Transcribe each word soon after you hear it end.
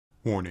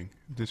Warning,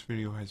 this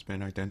video has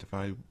been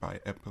identified by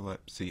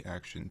epilepsy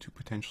action to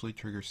potentially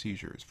trigger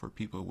seizures for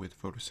people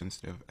with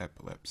photosensitive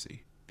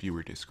epilepsy.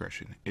 Viewer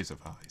discretion is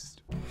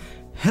advised.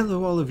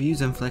 Hello all of you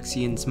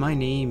Zemphlexians, my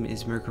name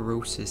is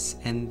Mercurosis,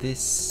 and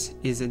this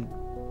is a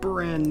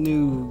brand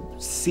new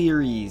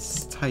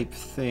series type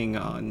thing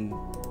on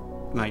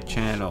my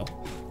channel.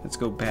 Let's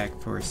go back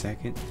for a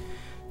second.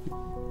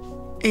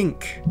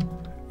 Ink,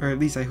 or at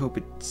least I hope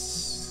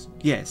it's,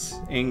 yes,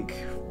 ink.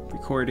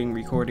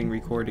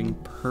 Recording,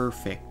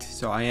 perfect.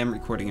 So I am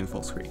recording in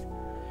full screen,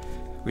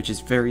 which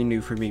is very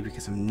new for me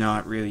because I'm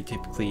not really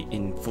typically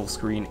in full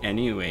screen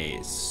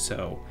anyways.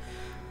 So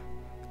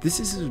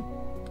this is an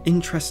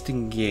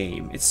interesting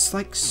game. It's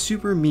like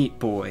Super Meat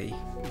Boy.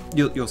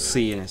 You'll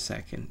see in a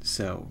second.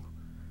 So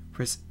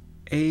press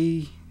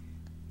A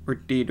or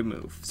D to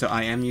move. So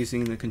I am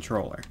using the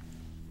controller.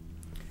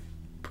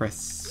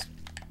 Press.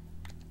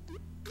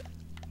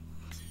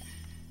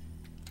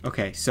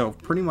 Okay, so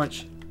pretty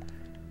much.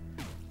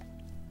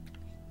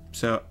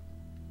 So,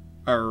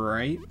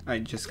 alright, I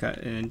just got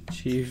an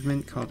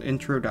achievement called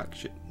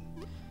Introduction.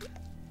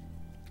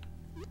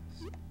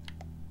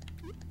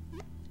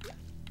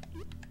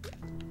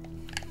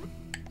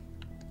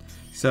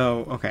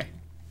 So, okay.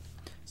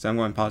 So I'm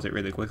going to pause it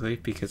really quickly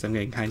because I'm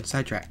getting kind of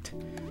sidetracked.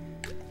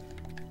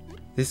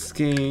 This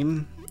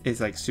game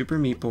is like Super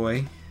Meat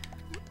Boy.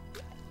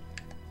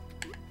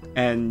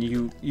 And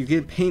you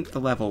get paint the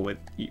level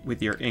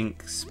with your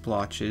ink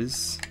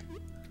splotches.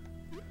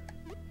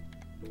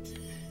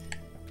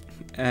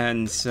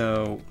 And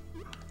so,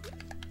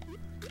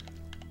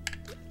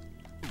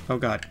 oh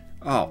god,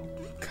 oh,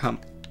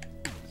 come,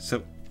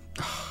 so,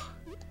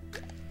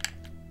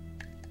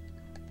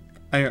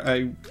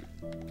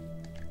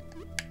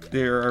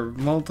 there are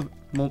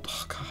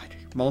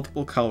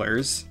multiple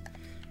colors,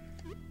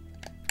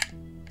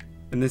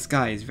 and this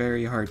guy is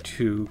very hard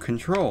to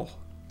control.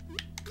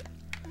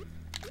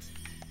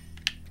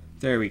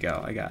 There we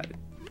go, I got it.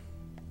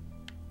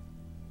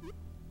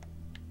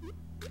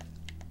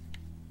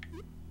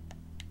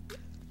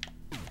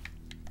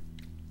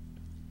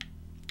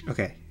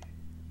 Okay.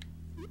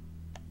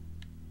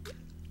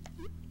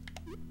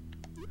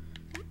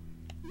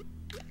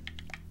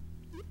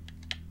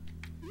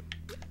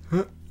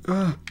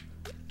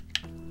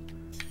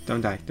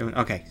 Don't die. Don't.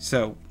 Okay,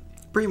 so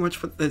pretty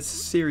much what this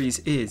series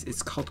is,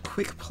 it's called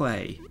Quick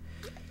Play.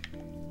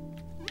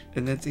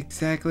 And that's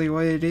exactly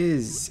what it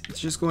is. It's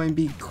just going to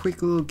be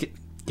quick little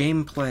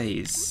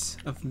gameplays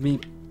of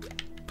me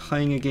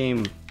playing a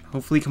game,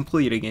 hopefully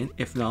completing it.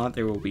 If not,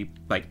 there will be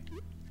like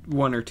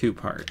 1 or 2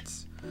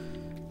 parts.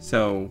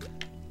 So,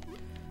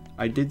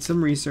 I did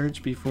some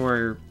research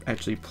before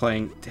actually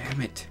playing,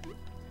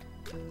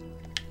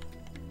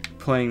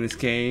 playing this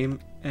game,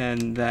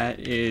 and that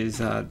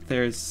is,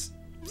 there's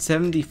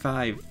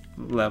 75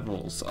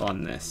 levels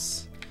on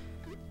this.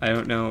 I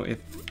don't know if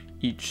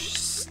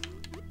each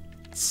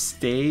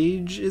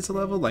stage is a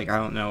level, like I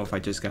don't know if I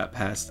just got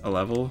past a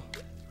level.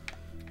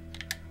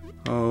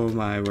 Oh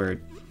my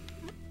word.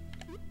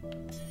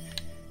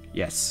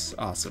 Yes,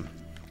 awesome.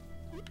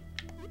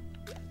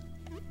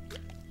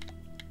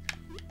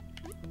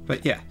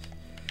 But yeah,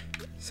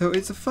 so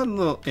it's a fun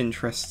little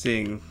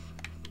interesting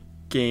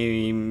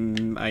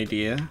game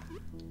idea.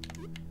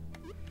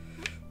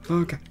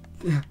 Okay,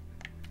 yeah.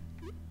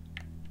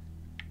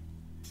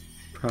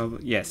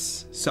 Probably,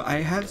 yes. So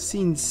I have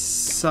seen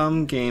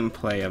some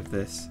gameplay of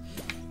this,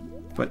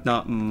 but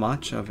not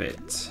much of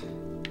it.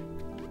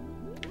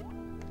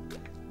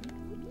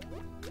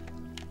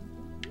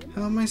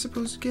 How am I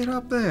supposed to get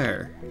up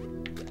there?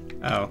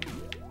 Oh.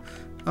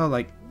 Oh,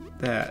 like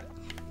that.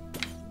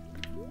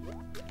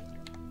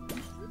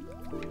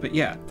 But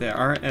yeah, there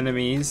are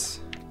enemies.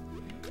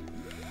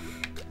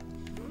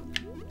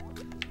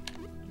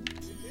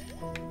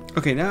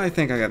 Okay, now I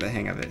think I got the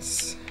hang of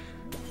this.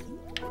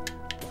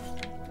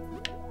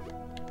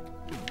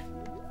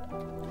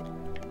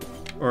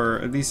 Or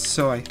at least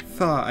so I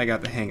thought I got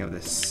the hang of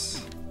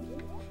this.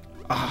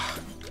 Ah.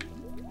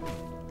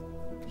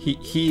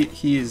 He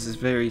is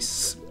very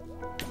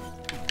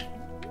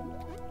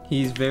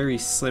he's very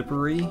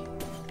slippery.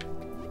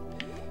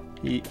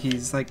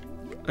 He's like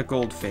a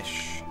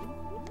goldfish.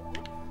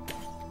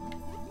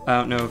 I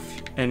don't know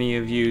if any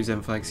of you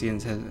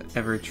Zemphlexians have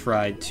ever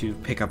tried to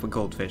pick up a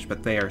goldfish,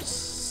 but they are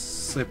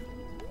slippery.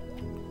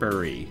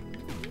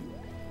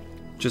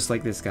 Just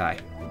like this guy.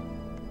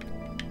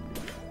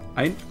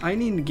 I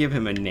need to give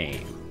him a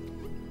name.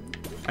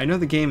 I know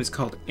the game is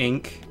called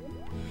Ink,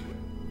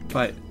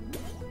 but...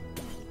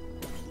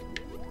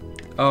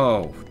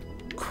 Oh,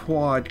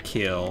 quad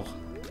kill.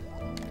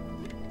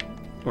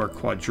 Or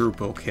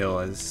quadruple kill,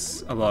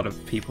 as a lot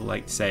of people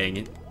like saying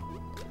it.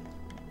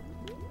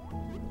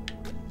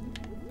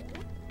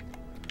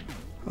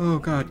 Oh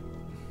god.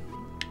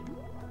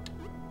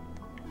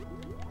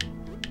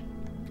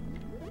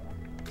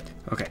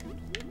 Okay.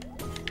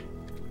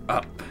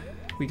 Up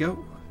we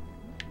go.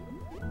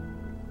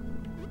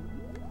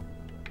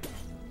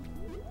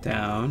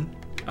 Down,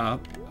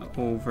 up,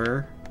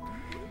 over,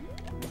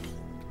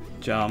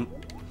 jump.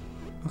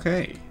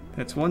 Okay.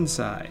 That's one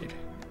side.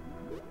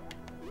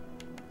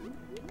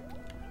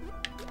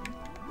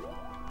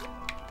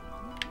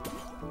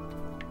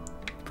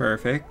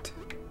 Perfect.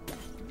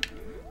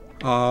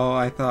 Oh,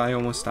 I thought I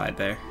almost died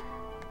there.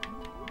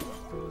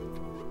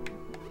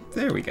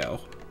 There we go.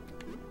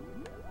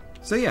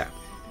 So yeah,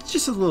 it's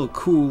just a little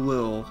cool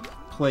little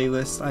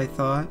playlist, I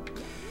thought.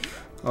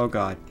 Oh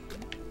god.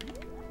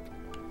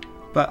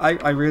 But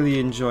I really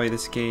enjoy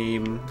this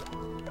game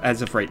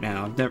as of right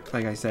now.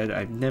 Like I said,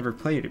 I've never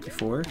played it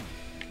before.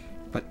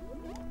 But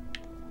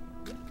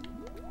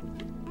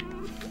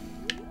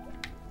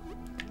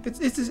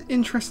it's an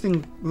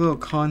interesting little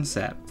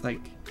concept.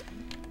 Like,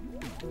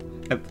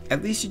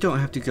 at least you don't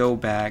have to go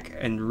back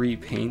and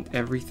repaint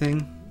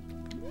everything.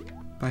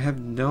 But I have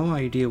no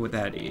idea what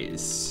that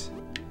is.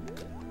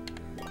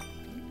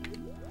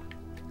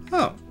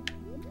 Oh,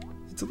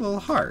 it's a little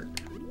heart.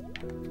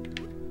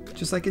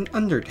 Just like an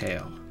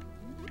Undertale.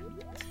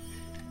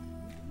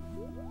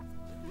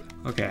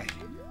 Okay.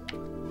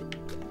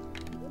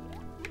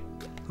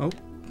 Oh,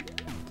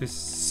 this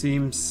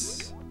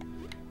seems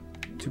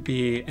to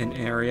be an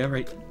area,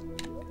 right?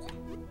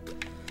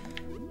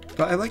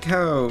 But I like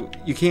how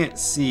you can't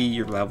see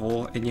your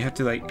level and you have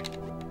to like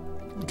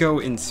go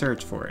and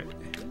search for it.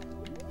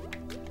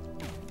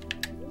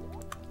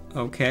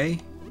 Okay.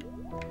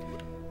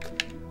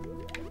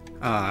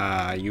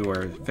 You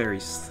are very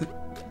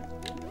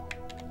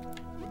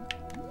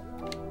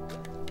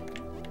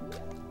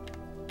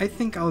I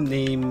think I'll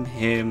name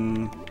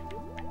him...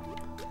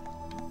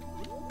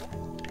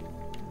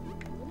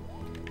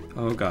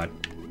 Oh god.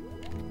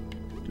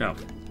 No.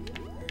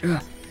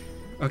 Ugh.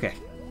 Okay.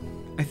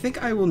 I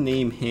think I will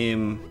name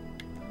him...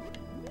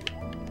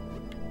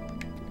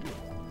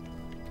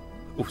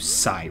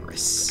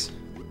 Osiris.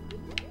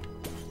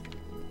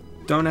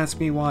 Don't ask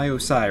me why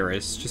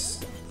Osiris,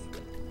 just...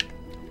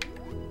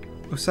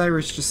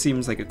 Osiris just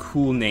seems like a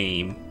cool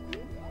name.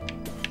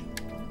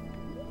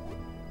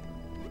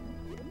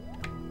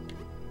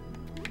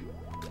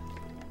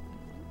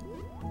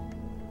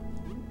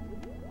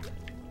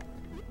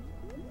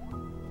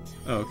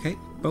 Okay.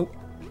 Oh.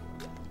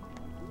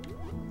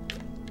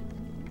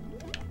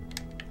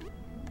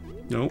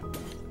 Nope.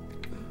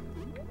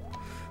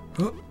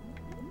 Oh.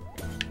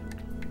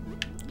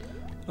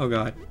 Oh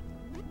god.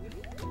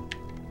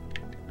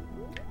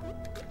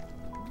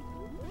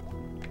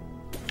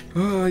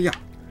 Yeah.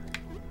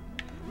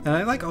 And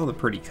I like all the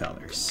pretty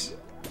colors.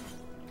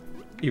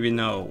 Even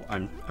though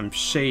I'm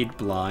shade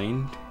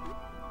blind.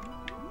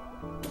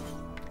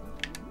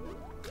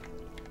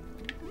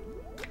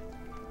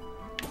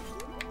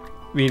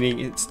 Meaning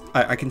it's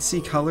I can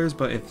see colors,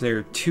 but if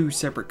they're two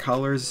separate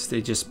colors,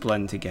 they just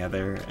blend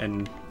together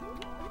and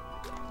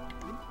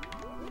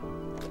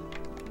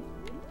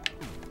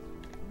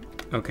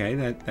okay,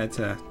 that's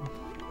a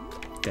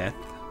death.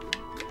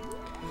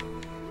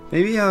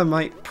 Maybe I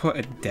might put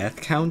a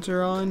death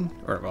counter on,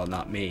 or well,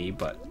 not me,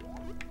 but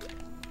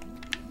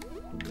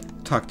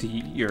talk to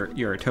your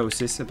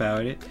Atosis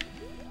about it.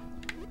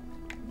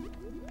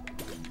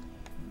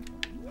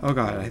 Oh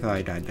god, I thought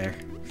I died there.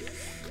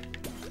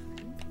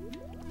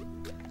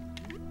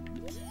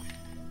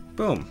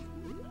 Boom.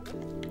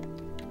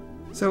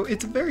 So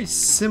it's a very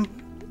simple...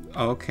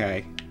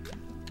 Okay.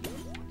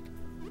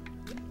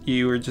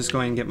 You were just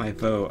going to get my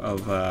vote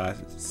of a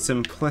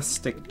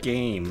simplistic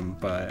game,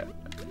 but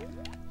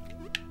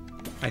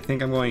I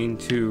think I'm going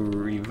to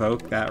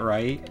revoke that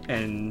right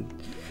and...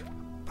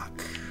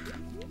 Fuck.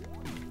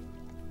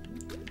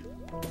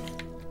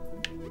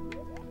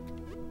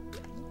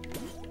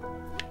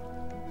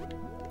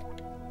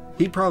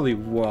 He probably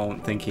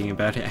won't, thinking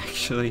about it,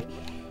 actually.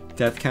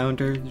 Death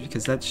counter,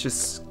 because that's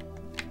just...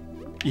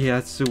 He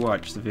has to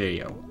watch the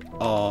video.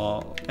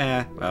 Oh,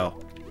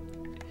 well.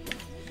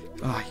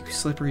 Oh, you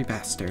slippery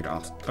bastard.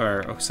 Or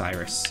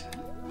Osiris.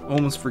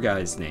 Almost forgot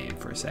his name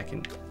for a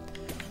second.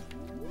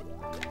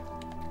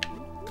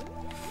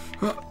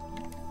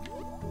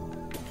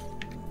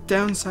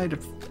 Downside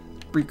of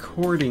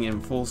recording in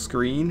full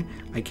screen,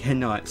 I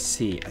cannot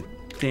see a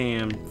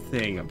damn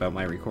thing about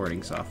my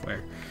recording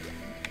software.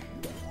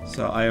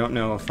 So I don't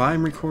know if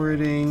I'm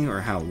recording or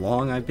how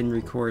long I've been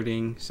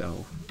recording,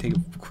 so take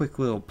a quick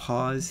little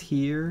pause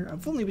here.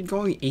 I've only been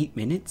going 8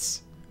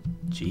 minutes.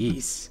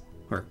 Jeez.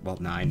 Or, well,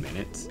 9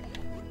 minutes.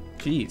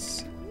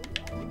 Jeez.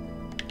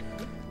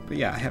 But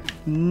yeah, I have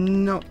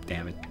no...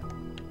 Damn it.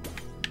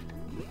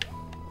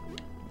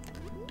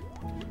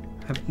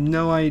 I have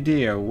no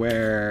idea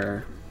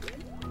where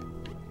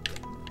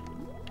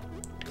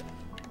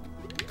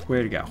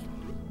to go.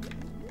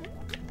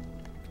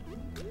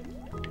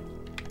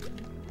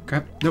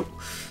 Crap. Nope.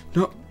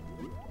 No.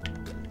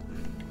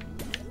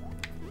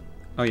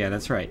 Oh yeah,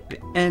 that's right. The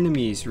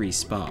enemies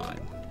respawn.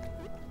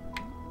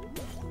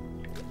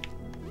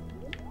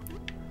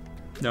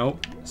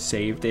 Nope.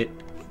 Saved it.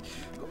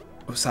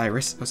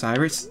 Osiris.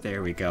 Osiris.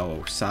 There we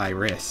go.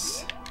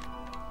 Osiris.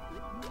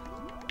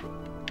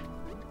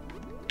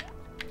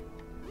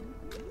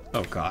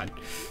 Oh god.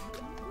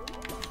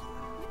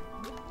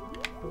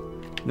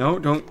 No,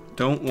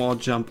 don't wall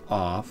jump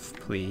off,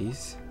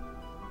 please.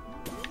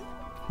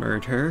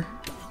 Murder.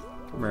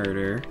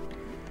 Murder.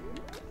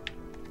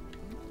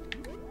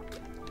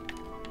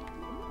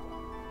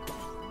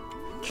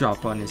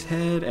 Drop on his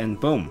head and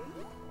boom.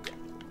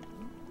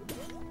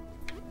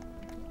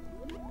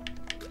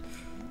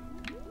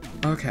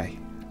 Okay.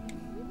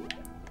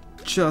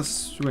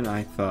 Just when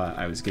I thought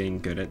I was getting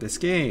good at this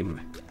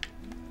game.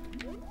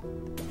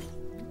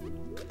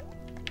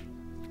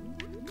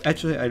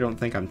 Actually, I don't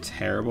think I'm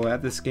terrible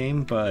at this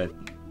game, but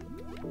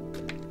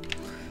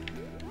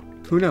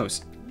who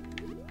knows?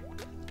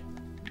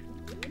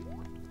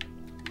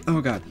 Oh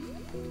god.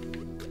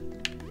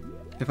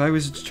 If I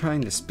was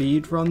trying to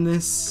speed run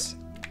this,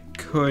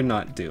 could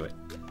not do it.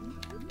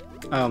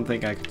 I don't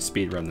think I could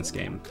speed run this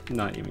game.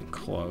 Not even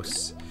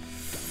close.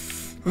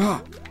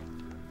 Ah!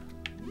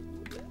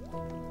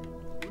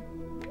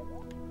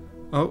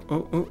 Oh,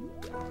 oh, oh.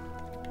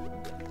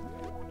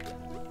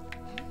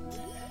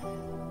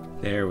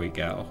 There we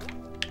go.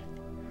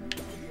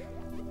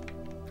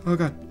 Oh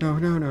god. No,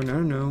 no, no,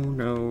 no, no,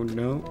 no,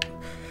 no.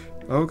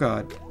 Oh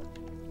god.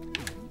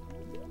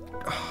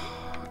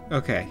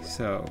 Okay,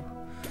 so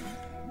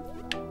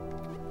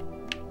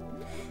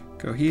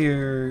go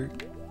here.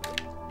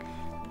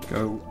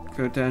 Go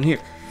down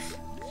here.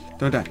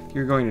 Don't die.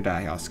 You're going to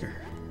die, Oscar.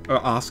 Oh,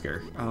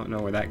 Oscar. I don't know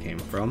where that came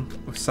from.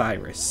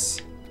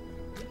 Osiris.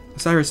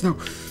 Osiris, no!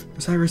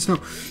 Osiris, no!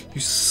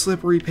 You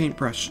slippery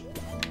paintbrush.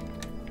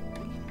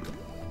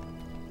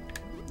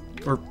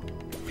 Or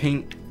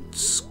paint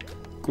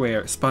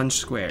square. Sponge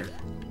square.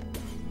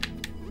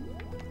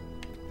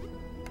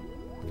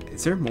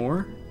 Is there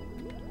more?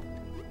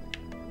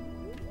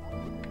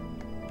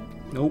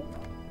 Nope.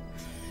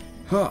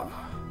 Huh.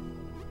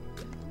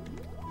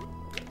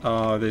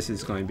 Oh, this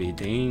is going to be a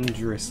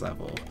dangerous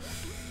level.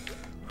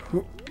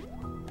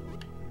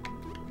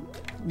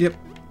 Yep.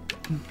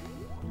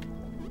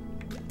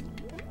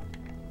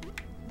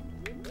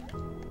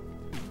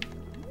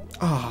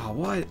 Oh,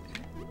 what?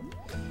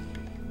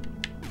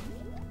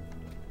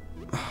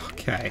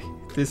 Okay,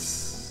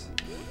 this...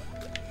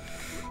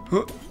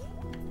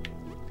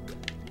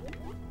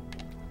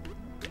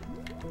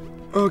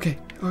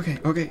 Okay,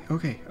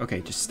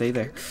 okay, just stay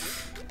there.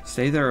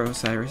 Stay there,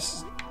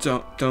 Osiris.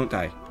 Don't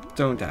die.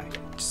 Don't die.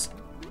 Just...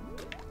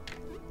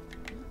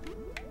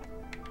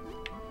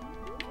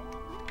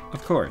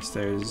 Of course,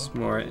 there's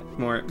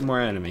more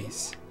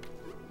enemies.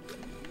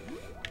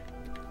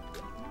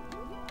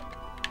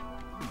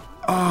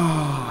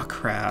 Oh,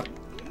 crap.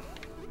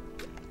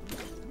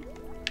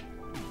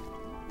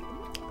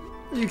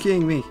 Are you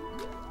kidding me?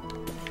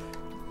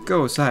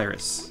 Go,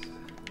 Osiris.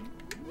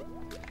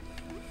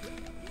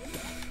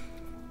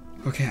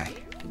 Okay.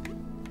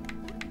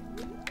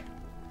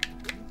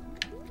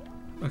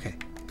 Okay.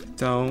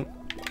 Don't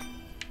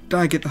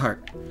die, get the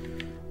heart.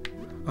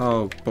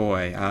 Oh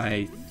boy,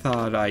 I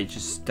thought I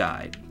just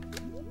died.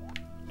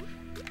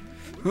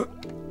 Oh.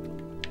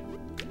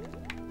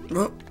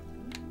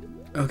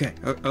 Okay,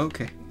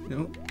 okay.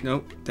 Nope,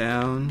 nope.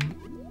 Down.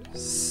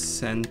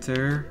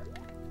 Center.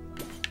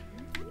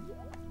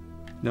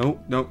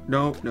 Nope, nope,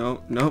 nope,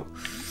 nope, nope.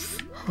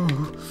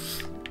 Oh.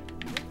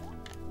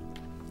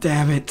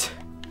 Damn it.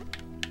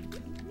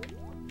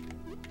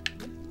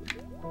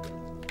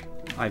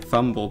 I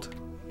fumbled.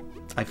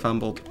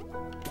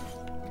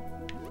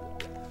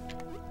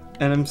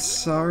 And I'm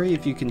sorry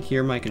if you can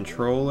hear my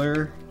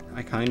controller.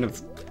 I can't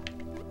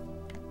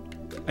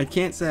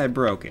say I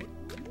broke it,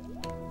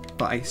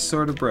 but I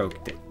sort of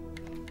broke it.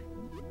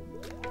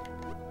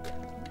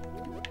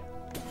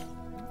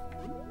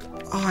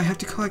 Oh, I have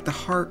to collect the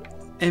heart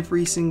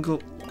every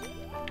single...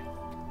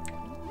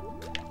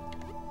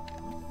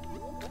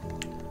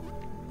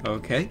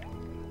 Okay.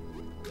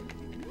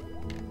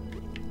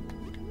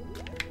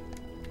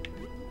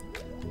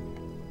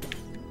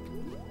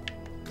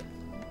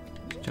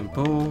 Jump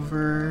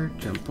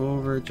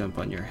over, jump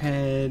on your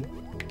head,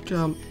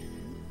 jump.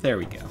 There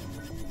we go.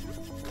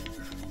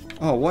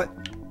 Oh, what?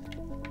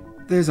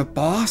 There's a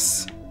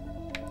boss?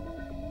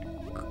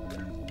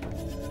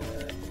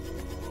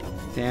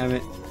 Damn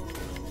it.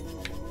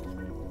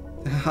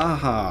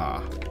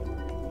 Haha.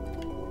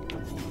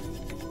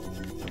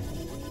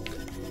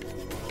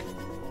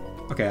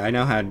 Okay, I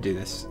know how to do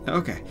this.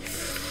 Okay.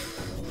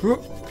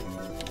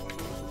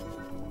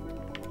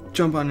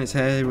 Jump on his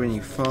head when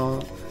you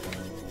fall.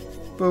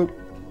 Boop.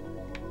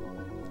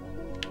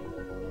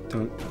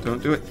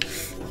 Don't do it.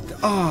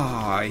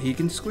 Ah, he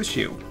can squish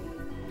you.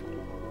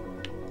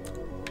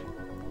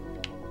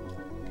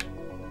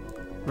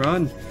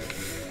 Run.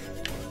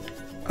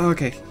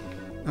 Okay.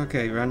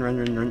 Okay, run.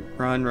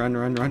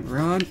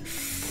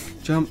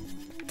 Jump.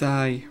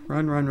 Die.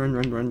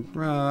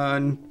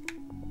 Run.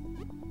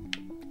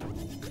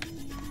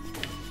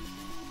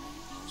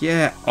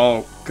 Yeah.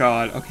 Oh,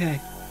 God. Okay.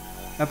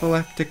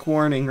 Epileptic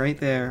warning right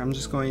there. I'm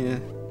just going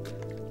to...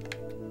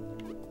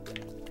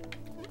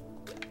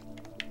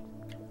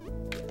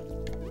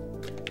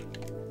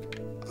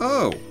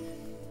 Oh!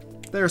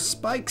 There are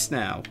spikes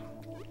now.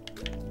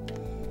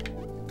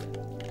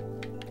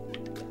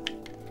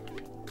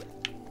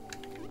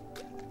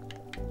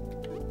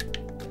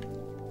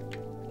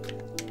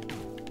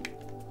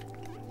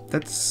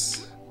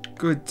 That's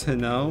good to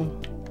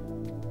know.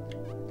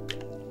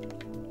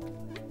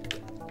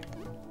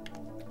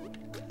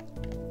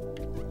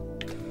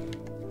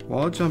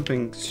 Wall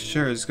jumping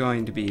sure is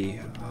going to be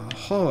a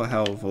whole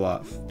hell of a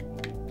lot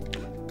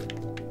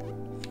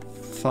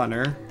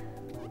funner.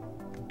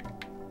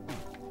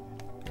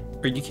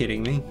 Are you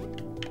kidding me?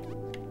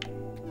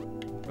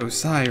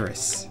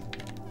 Osiris.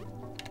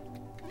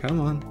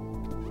 Come on.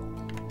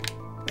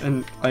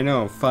 And I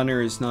know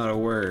funner is not a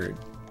word,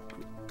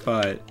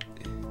 but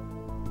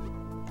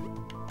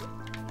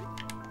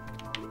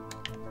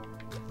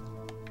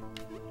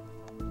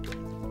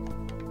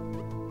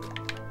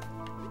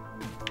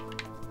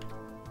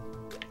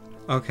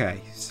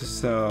okay,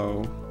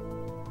 so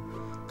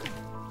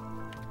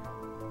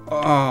oh,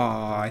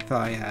 I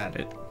thought I had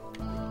it.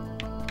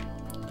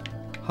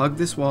 Hug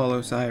this wall,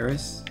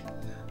 Osiris.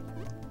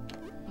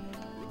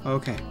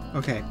 Okay,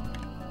 okay.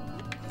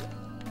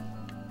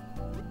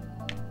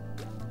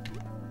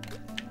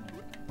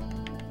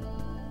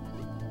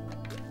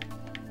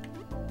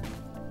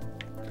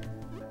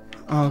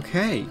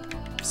 Okay,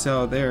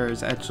 so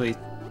there's actually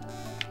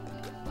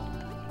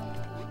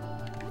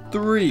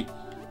 3.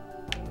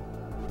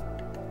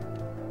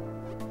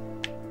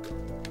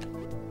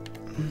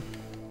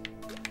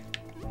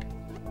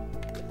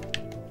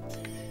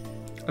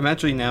 I'm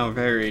actually now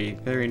very,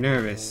 very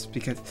nervous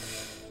because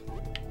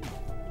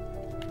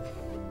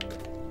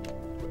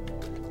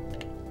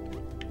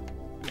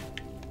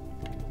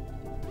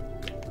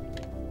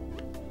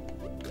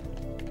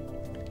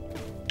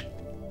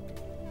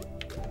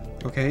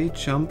okay,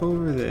 jump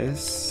over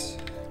this.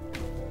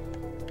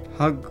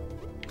 Hug.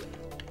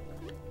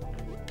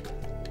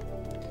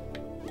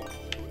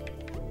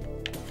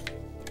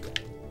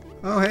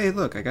 Oh, hey,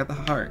 look, I got the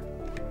heart.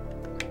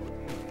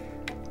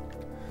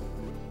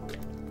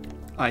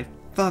 I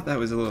thought that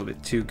was a little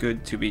bit too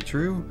good to be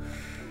true.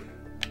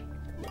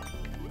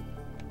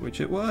 Which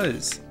it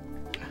was.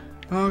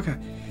 Okay.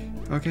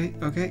 Okay,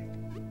 okay.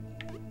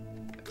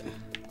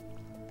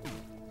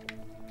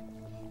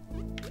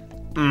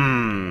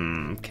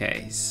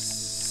 Okay,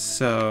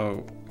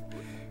 so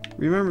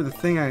remember the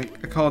thing I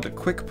called a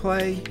quick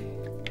play?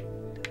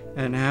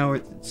 And how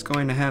it's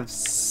going to have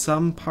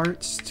some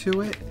parts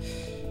to it?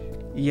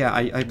 Yeah,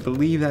 I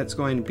believe that's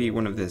going to be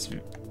one of this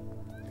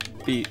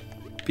be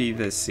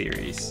this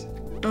series.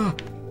 Oh,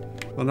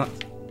 well not.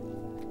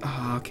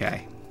 Oh,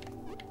 okay.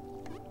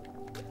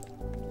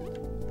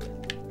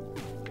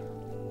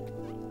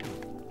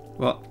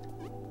 Well.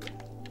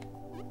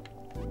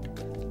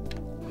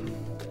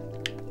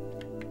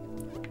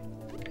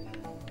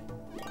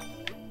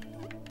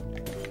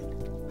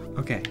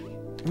 Okay.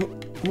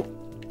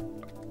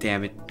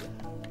 Damn it.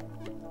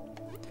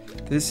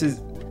 This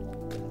is.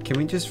 Can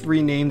we just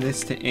rename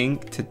this to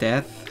Ink to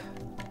Death?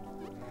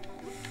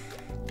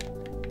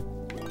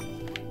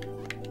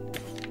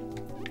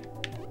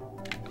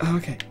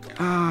 Okay.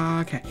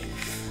 Okay.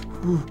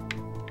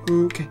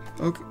 Okay.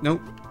 Okay.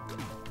 Nope.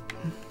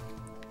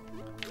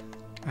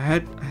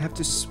 I have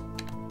to.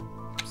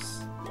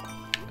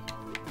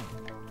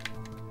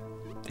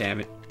 Damn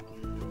it.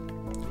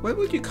 What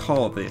would you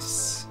call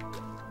this?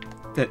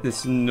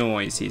 This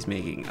noise he's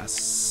making? A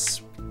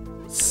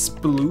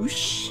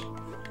sploosh?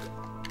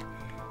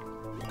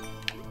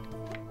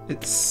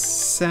 It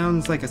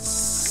sounds like a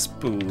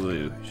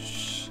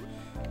sploosh.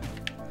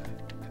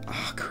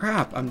 Oh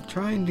crap, I'm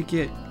trying to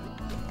get...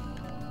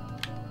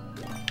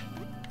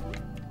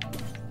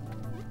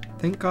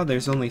 Thank God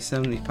there's only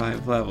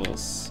 75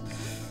 levels.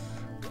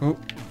 Oh.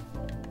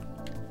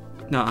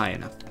 Not high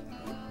enough.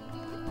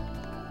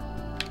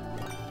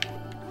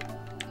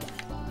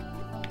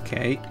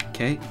 Okay,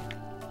 okay.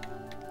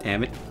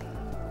 Damn it.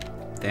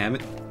 Damn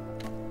it.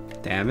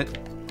 Damn it.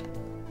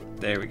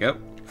 There we go.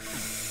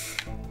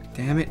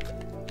 Damn it.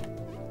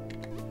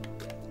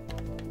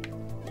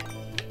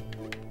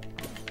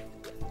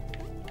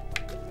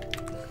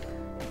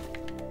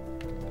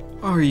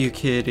 Are you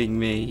kidding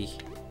me?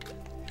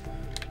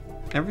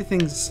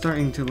 Everything's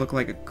starting to look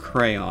like a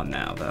crayon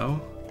now,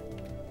 though.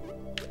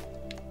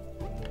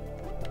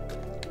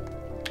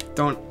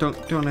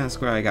 Don't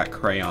ask where I got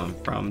crayon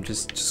from.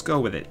 Just go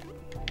with it.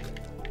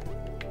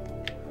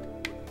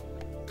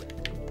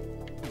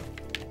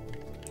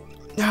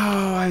 No,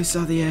 I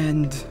saw the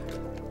end.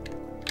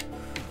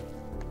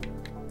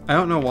 I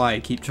don't know why I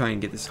keep trying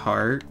to get this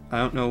heart. I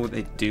don't know what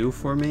they do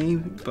for me,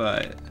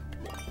 but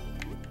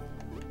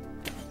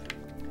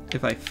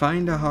if I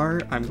find a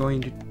heart, I'm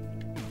going to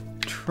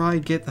try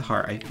get the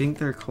heart. I think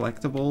they're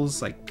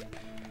collectibles, like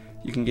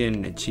you can get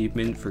an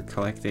achievement for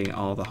collecting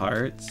all the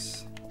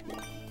hearts.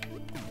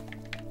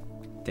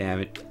 Damn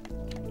it.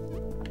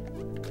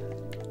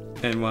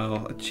 And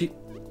while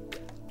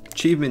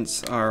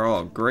achievements are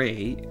all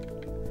great,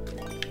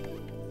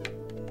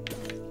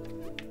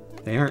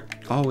 they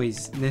aren't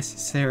always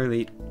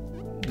necessarily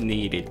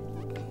needed.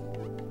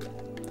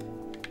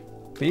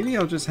 Maybe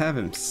I'll just have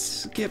him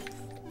skip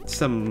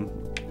some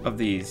of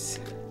these.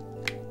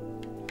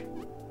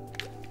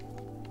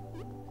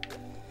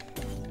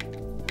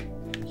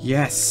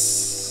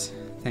 Yes!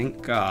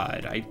 Thank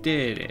God, I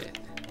did it.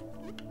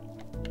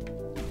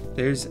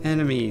 There's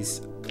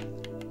enemies.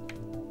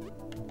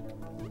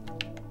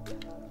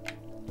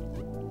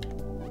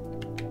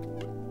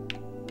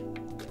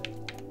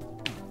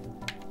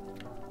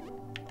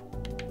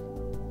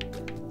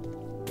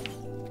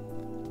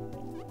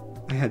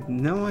 I had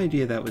no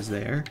idea that was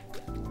there.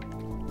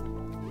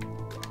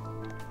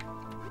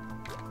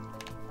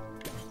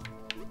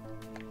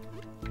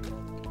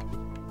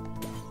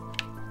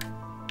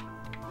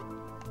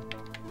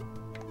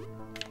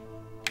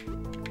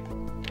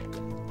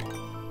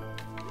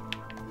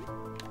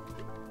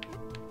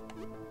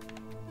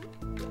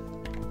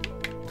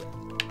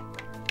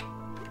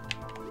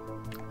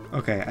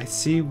 Okay, I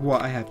see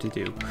what I have to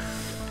do.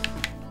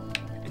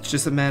 It's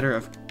just a matter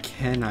of,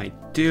 can I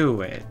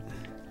do it?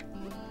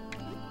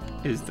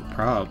 Is the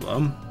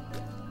problem.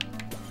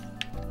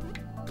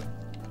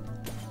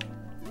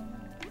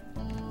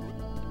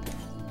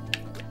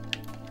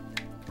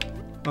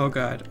 Oh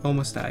god,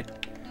 almost died.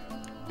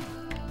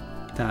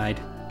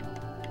 Died.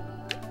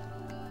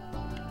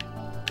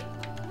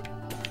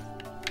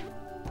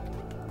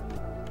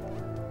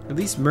 At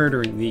least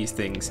murdering these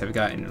things have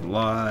gotten a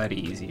lot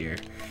easier.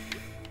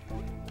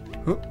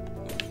 Oh.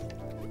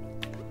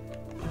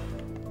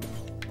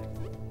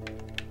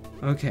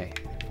 Okay,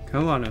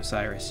 come on,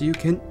 Osiris, you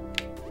can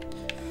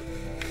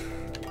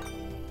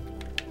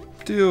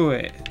do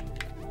it.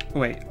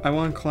 Wait, I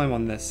want to climb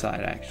on this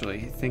side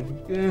actually.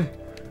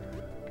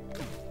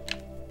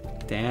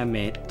 Damn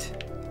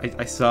it.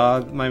 I saw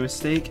my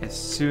mistake as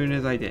soon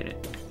as I did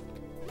it.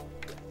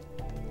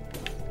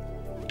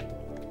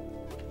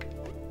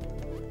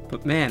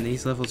 But man,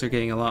 these levels are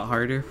getting a lot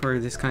harder for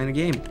this kind of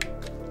game.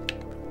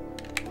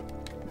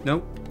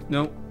 Nope,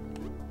 nope.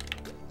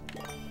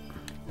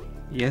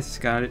 Yes,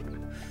 got it.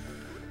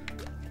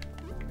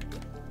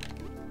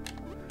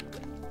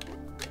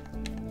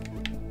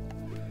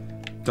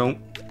 Don't,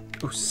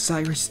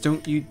 Osiris,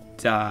 don't you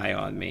die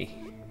on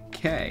me.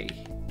 Okay.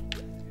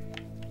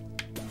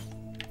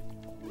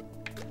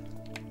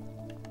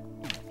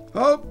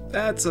 Oh,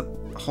 that's a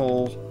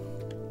hole.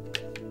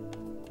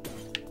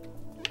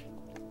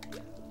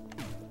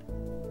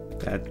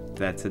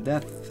 That's a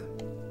death.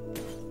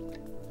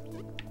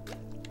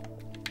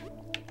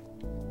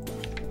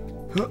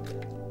 Huh.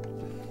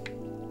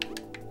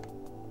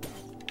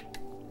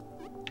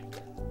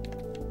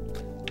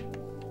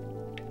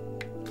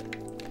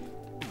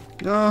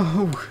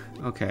 No.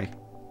 Okay.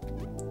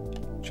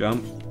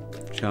 Jump.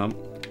 Jump.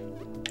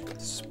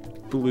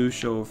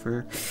 Sploosh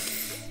over.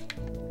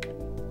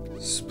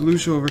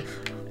 Sploosh over.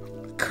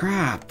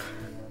 Crap.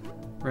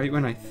 Right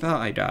when I thought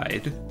I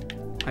died,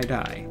 I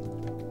die.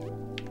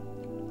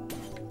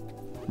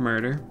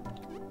 Murder.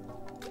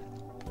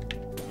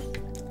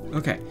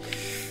 Okay.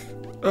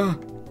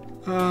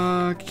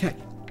 Okay.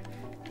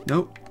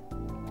 Nope.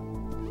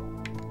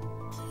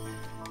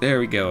 There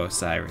we go,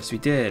 Osiris. We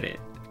did it.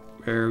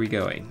 Where are we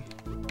going?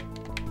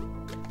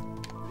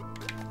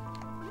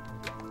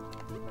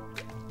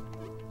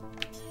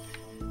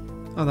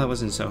 Oh, that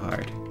wasn't so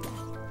hard.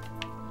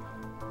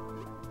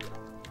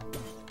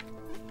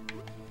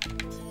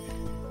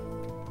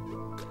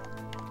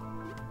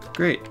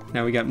 Great.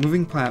 Now we got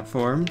moving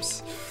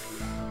platforms.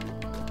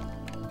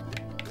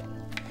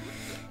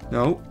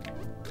 No.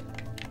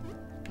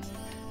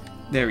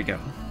 There we go.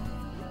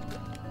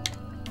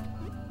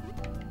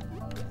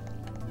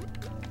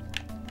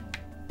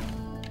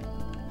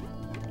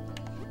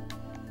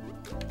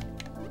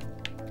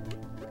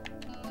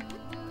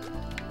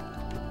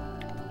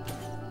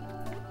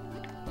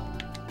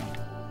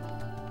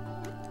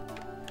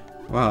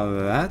 Wow,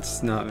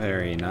 that's not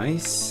very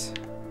nice.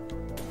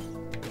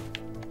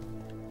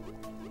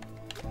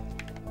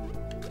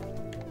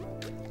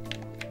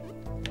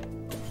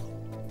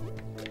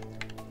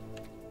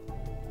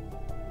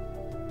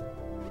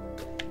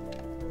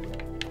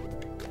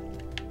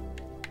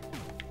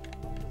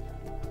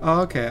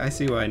 Oh, okay, I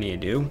see what I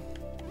need to do.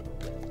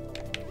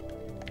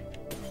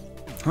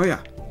 Oh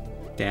yeah.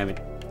 Damn it.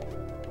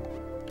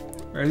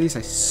 Or at least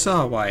I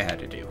saw what I had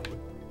to do.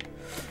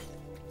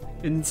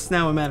 It's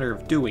now a matter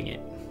of doing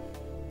it.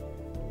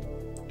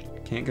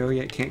 Can't go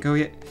yet, can't go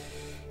yet.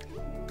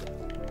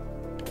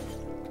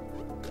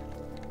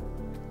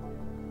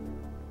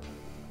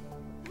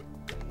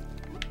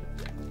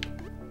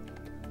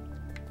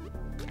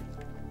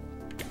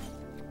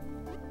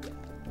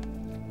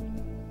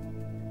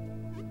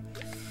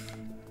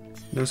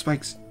 No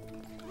spikes.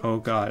 Oh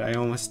god, I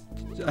almost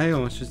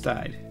just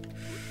died.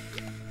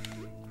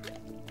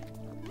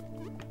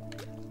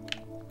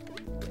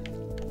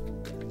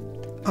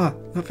 Ah,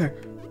 not fair.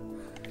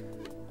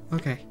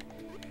 Okay.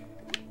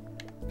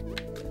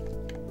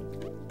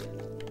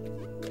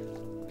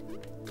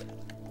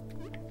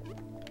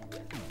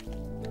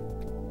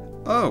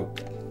 Oh!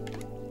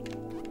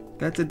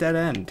 That's a dead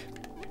end.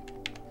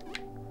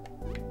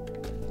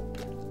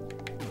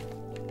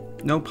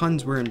 No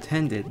puns were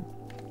intended.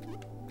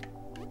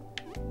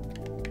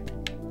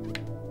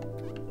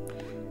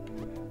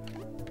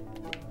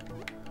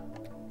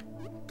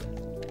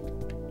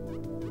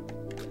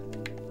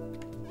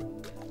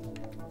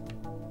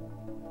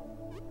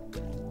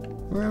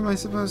 Where am I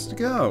supposed to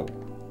go?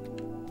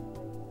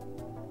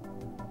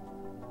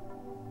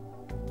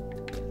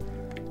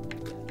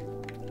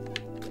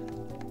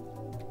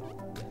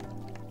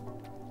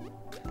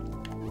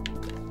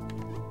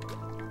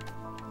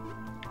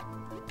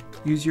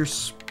 Use your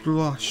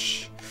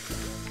splush.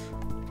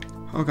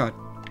 Oh god.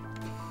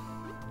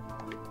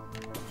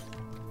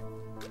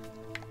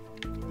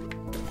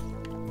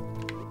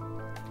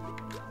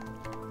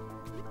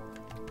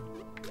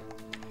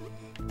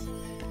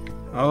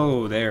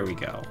 Oh, there we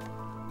go.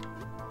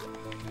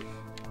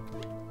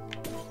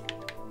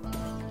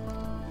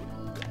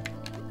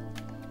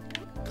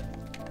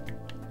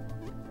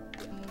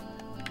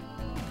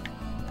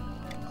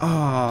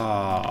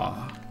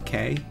 Ah,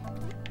 okay.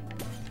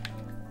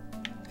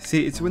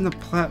 See, it's when the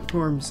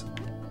platforms...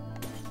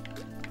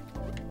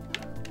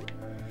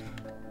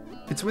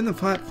 It's when the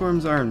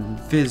platforms are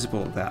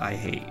invisible that I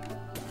hate.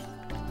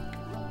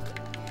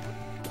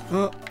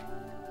 Oh,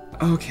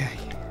 okay.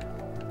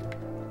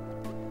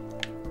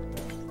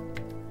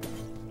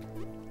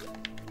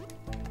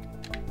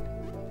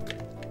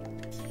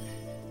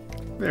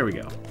 There we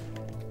go.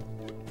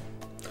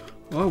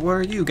 Well, where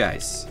are you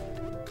guys?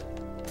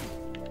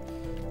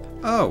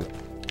 Oh.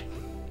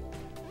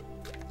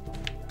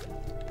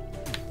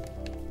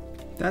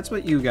 That's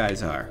what you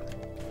guys are.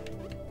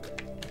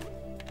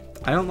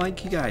 I don't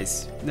like you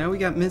guys. Now we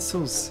got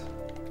missiles.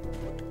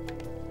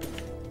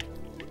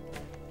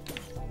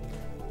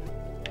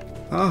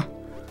 Oh.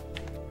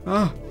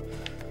 Oh.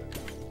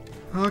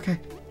 Okay.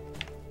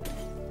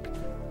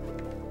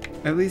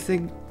 At least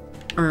they...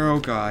 oh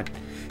god.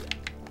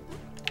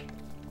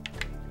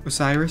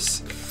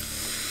 Osiris?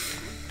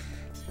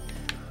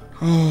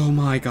 Oh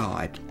my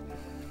god.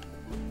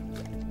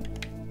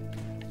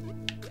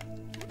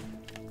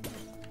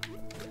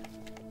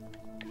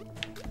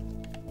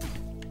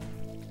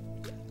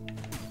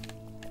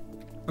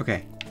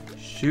 Okay.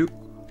 Shoot.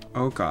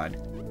 Oh god.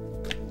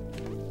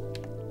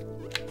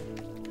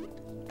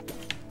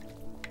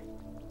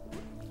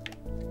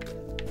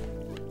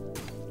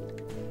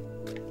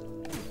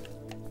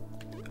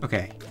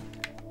 Okay.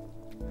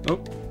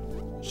 Oh.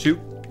 Shoot.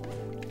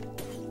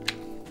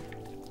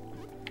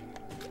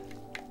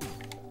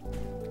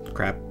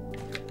 Crap.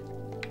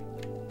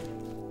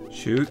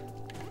 Shoot.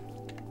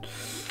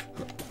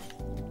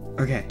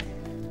 Okay.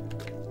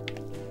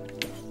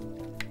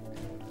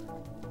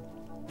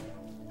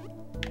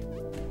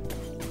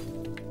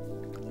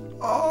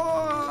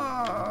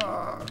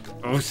 Oh,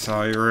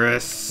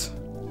 Osiris.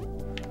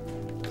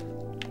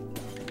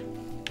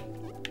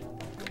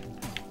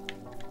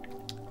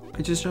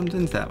 I just jumped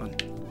into that one.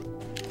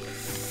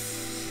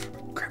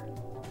 Crap.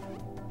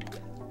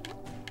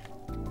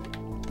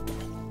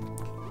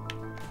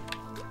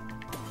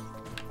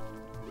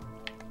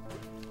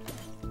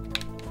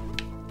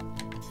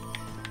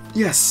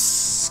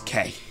 Yes.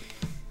 Okay.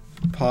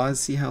 Pause.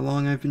 See how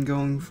long I've been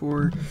going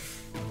for.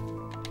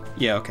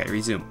 Yeah. Okay.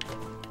 Resume.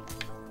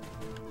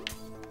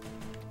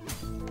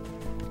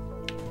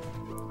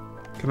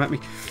 Come at me.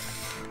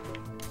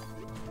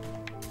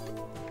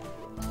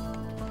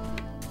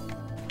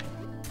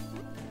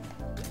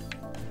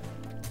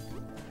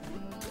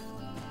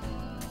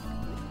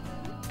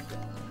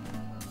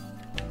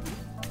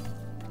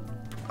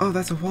 Oh,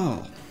 that's a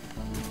wall.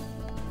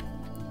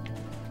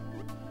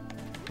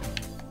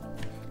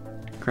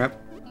 Crap.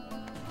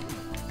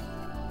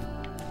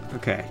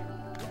 Okay.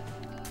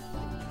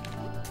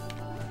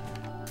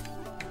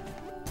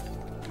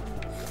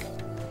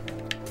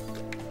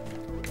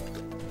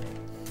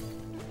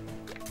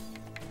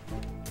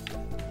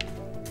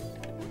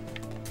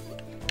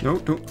 No,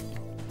 don't.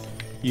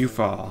 You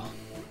fall.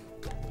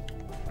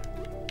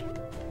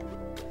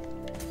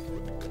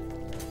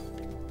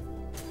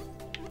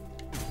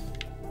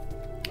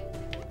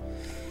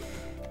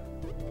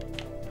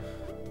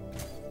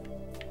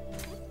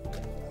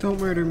 Don't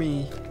murder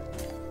me.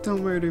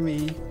 Don't murder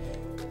me.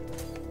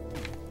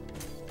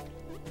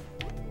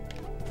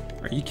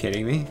 Are you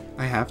kidding me?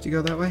 I have to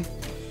go that way?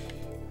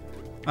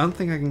 I don't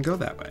think I can go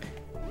that way.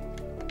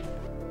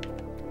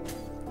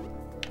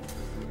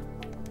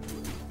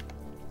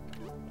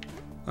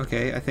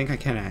 Okay, I think I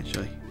can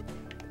actually.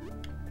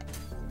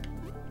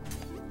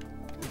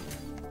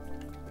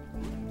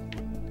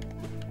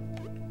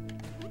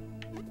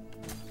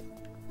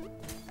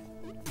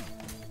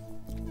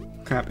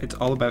 Crap, it's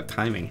all about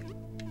timing.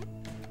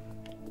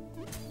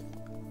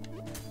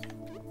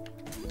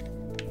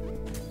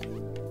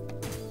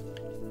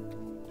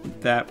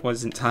 That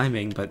wasn't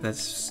timing, but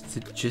that's the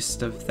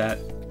gist of that.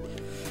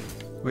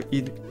 What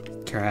you...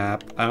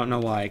 Crap, I don't know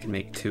why I can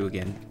make two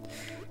again.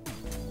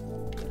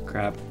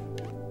 Crap.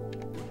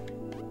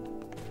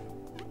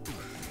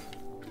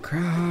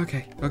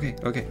 Okay,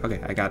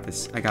 I got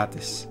this. I got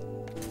this.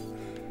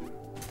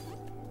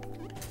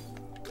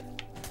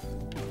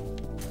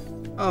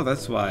 Oh,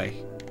 that's why.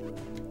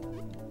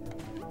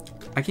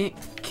 I can't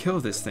kill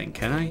this thing,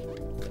 can I?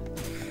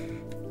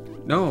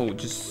 No, it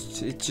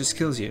just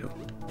kills you.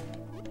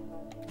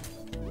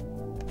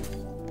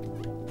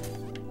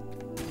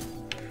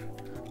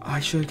 I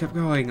should have kept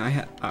going.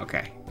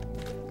 Okay.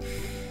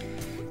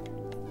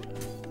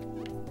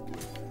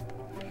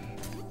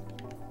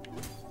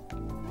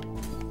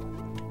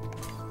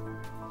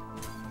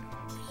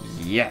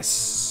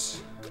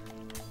 Yes!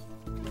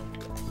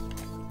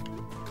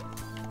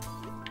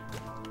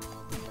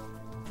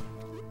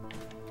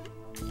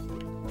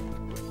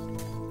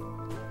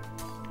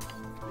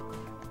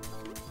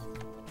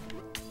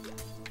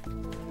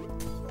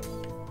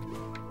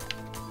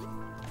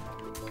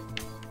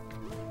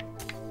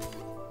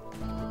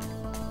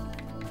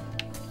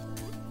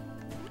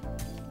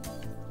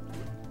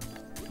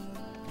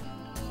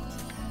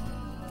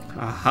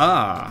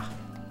 Aha!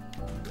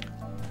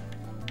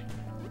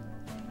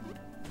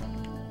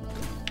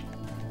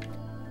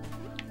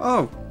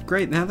 Oh,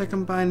 great, now they're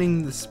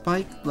combining the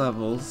spike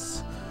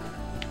levels.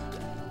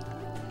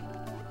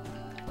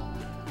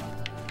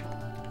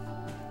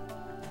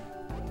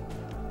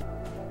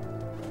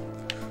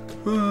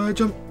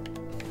 Jump!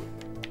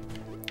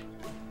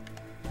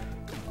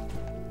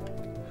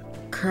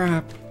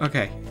 Crap.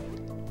 Okay.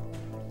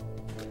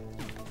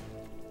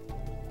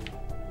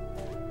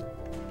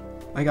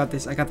 I got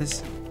this, I got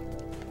this.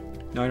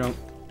 No, I don't.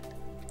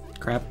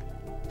 Crap.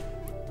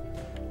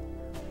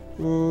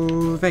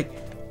 Ooh, fake.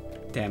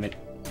 Damn it.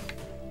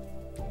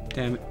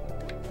 Damn it.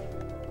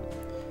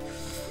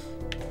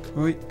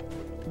 Oi.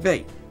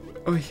 Fake.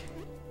 Oi.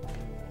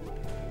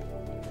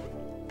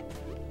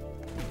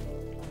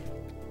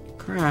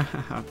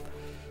 Crap.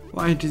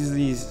 Why do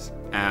these...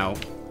 Ow.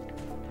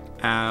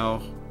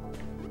 Ow.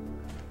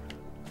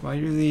 Why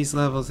do these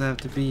levels have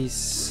to be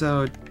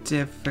so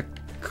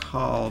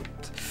difficult?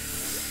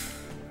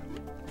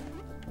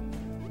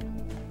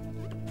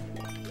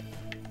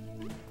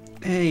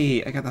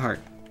 Hey, I got the heart.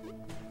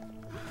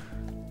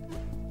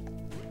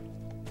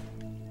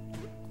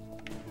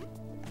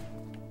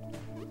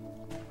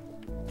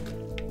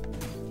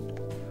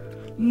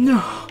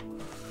 No!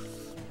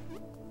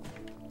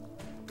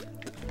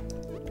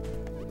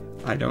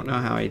 I don't know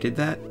how I did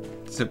that,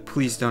 so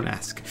please don't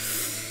ask.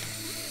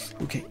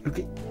 Okay,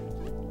 okay.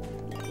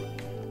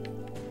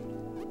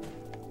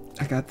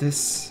 I got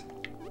this.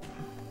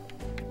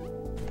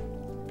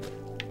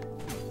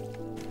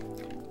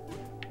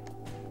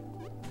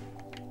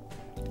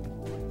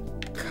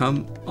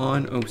 Come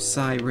on,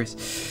 Osiris.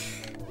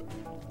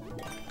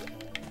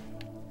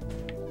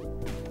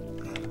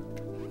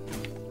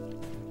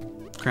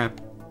 Crap.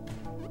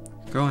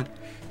 Go on.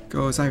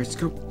 Go, Osiris,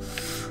 go.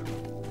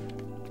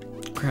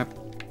 Crap.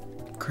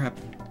 Crap.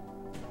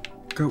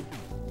 Go.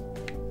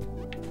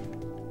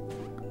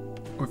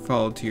 Or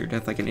fall to your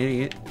death like an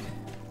idiot.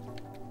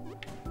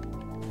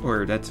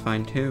 Or that's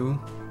fine too.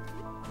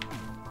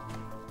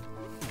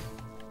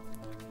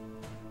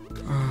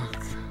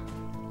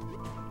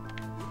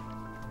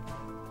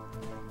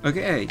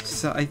 Okay,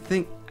 so I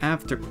think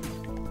after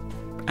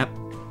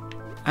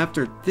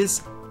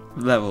this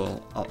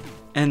level, I'll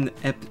end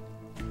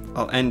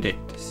it.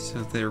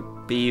 So there'll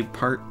be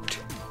part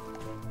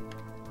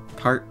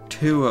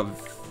 2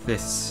 of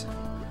this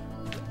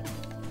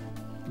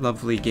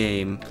lovely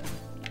game.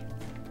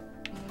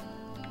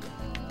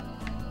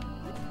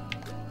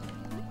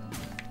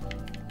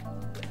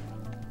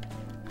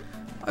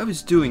 I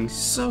was doing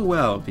so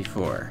well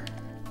before.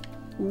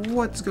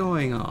 What's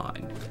going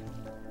on?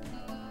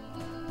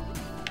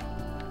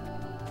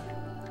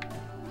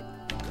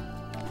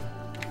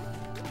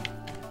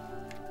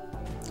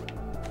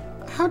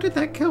 How did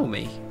that kill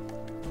me?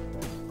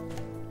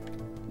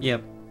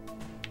 Yep.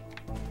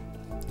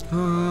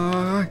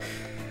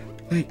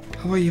 Hey,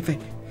 how are you, Faye?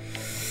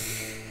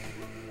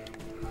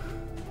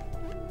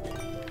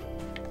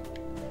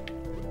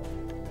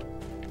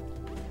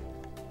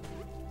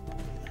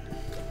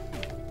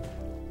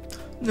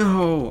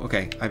 No!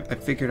 Okay, I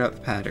figured out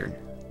the pattern.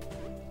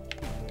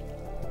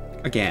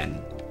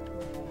 Again.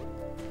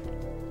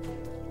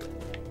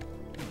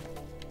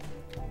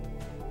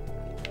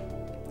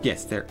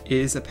 Yes, there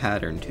is a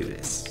pattern to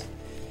this.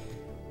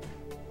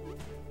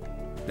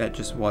 That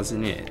just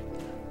wasn't it.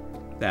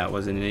 That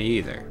wasn't it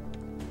either.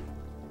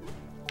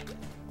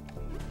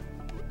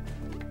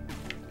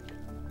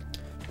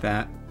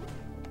 That...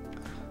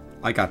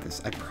 I got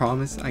this. I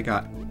promise I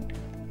got...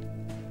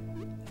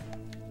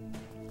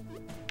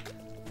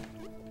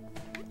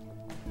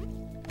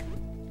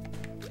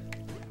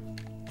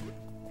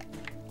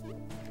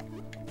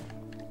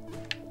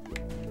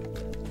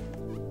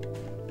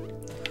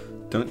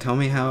 Don't tell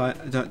me how I...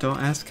 Don't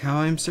ask how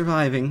I'm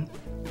surviving.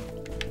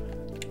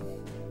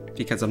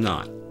 Because I'm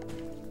not.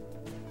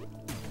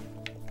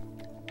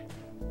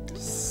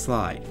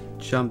 Slide.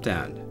 Jump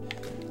down.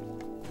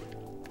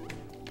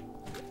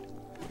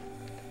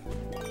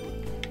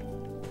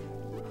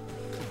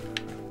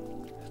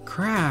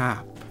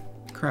 Crap.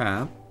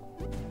 Crap.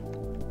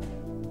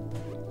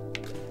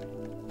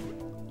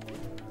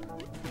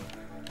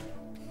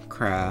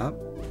 Crap.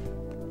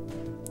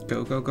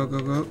 Go, go, go, go,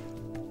 go.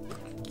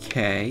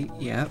 Okay,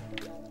 yep.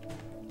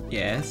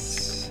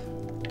 Yes.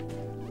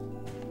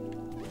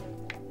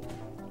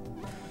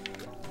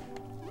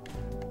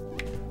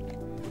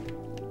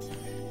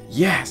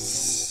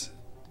 Yes!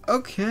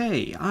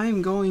 Okay,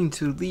 I'm going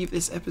to leave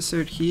this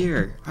episode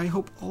here. I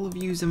hope all of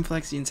you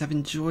Zemphlexians have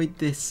enjoyed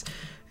this.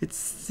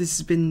 This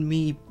has been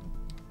me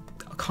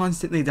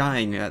constantly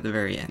dying at the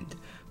very end.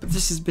 But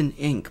this has been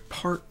Ink,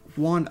 part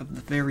 1 of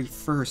the very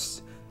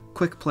first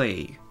quick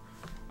play.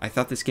 I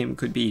thought this game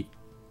could be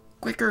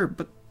quicker,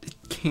 but it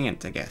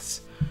can't, I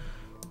guess.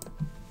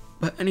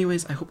 But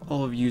anyways, I hope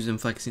all of you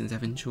Zemphlexians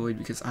have enjoyed,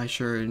 because I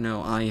sure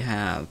know I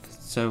have.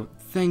 So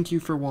thank you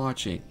for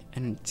watching,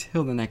 and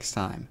until the next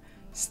time,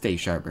 stay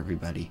sharp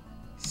everybody.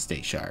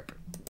 Stay sharp.